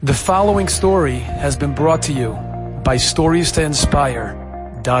The following story has been brought to you by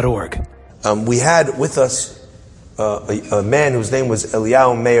StoriesToInspire.org. We had with us a man whose name was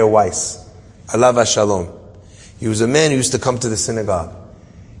Eliyahu Meir Weiss. Alav Shalom. He was a man who used to come to the synagogue.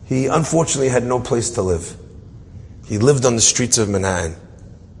 He unfortunately had no place to live. He lived on the streets of Manhattan.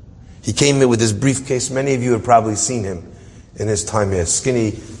 He came here with his briefcase. Many of you have probably seen him in his time here,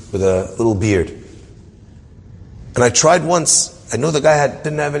 skinny with a little beard. And I tried once. I know the guy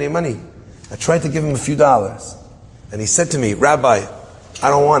didn't have any money. I tried to give him a few dollars. And he said to me, "Rabbi, I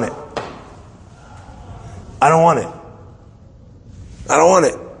don't want it. I don't want it. I don't want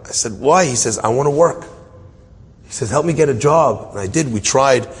it." I said, "Why?" He says, "I want to work." He says, "Help me get a job." And I did. We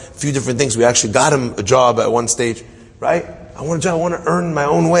tried a few different things. We actually got him a job at one stage, right? I want a job. I want to earn my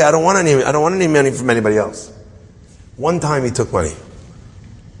own way. I don't want any money from anybody else. One time he took money.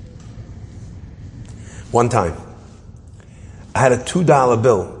 One time. I had a $2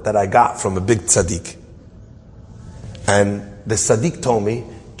 bill that I got from a big tzaddik. And the tzaddik told me,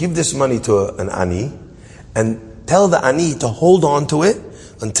 give this money to an ani and tell the ani to hold on to it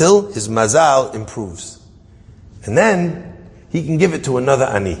until his mazal improves. And then he can give it to another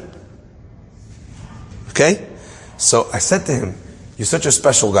ani. Okay? So I said to him, "You're such a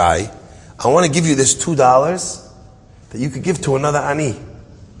special guy. I want to give you this $2 that you could give to another ani."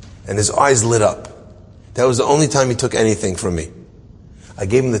 And his eyes lit up. That was the only time he took anything from me. I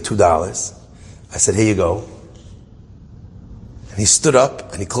gave him the $2. I said, "Here you go." And he stood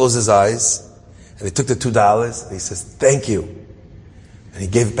up and he closed his eyes and he took the $2 and he says, "Thank you." And he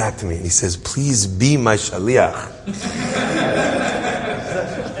gave it back to me and he says, "Please be my shaliach."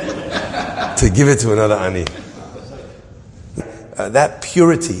 To give it to another ani. That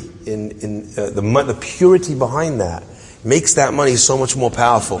purity the purity behind that makes that money so much more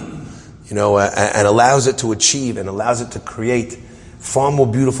powerful. And allows it to achieve and allows it to create far more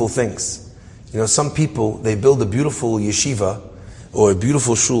beautiful things. Some people, they build a beautiful yeshiva or a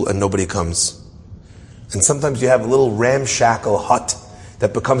beautiful shul and nobody comes. And sometimes you have a little ramshackle hut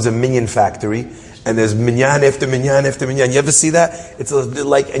that becomes a minyan factory and there's minyan after minyan after minyan. You ever see that? It's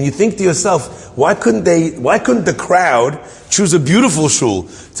and you think to yourself, why couldn't the crowd choose a beautiful shul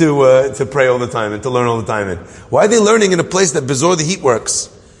to pray all the time and to learn all the time in? Why are they learning in a place that Bezor the heat works?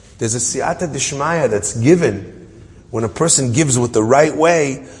 There's a siyata dishmaya that's given when a person gives with the right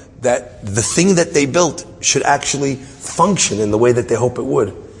way, that the thing that they built should actually function in the way that they hope it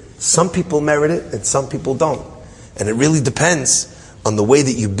would. Some people merit it and some people don't. And it really depends on the way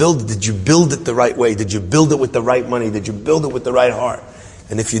that you build it. Did you build it the right way? Did you build it with the right money? Did you build it with the right heart?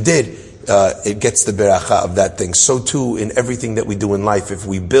 And if you did, it gets the beracha of that thing. So too in everything that we do in life. If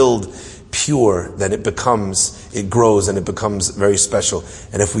we build pure, then it grows and it becomes very special.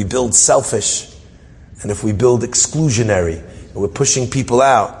 And if we build selfish, and if we build exclusionary, and we're pushing people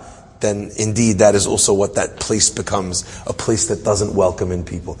out, then indeed that is also what that place becomes, a place that doesn't welcome in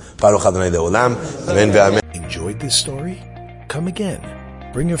people. Baruch Adonai Le'olam. Amen ve'amen. Enjoyed this story? Come again.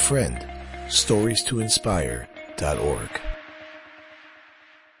 Bring a friend. StoriesToInspire.org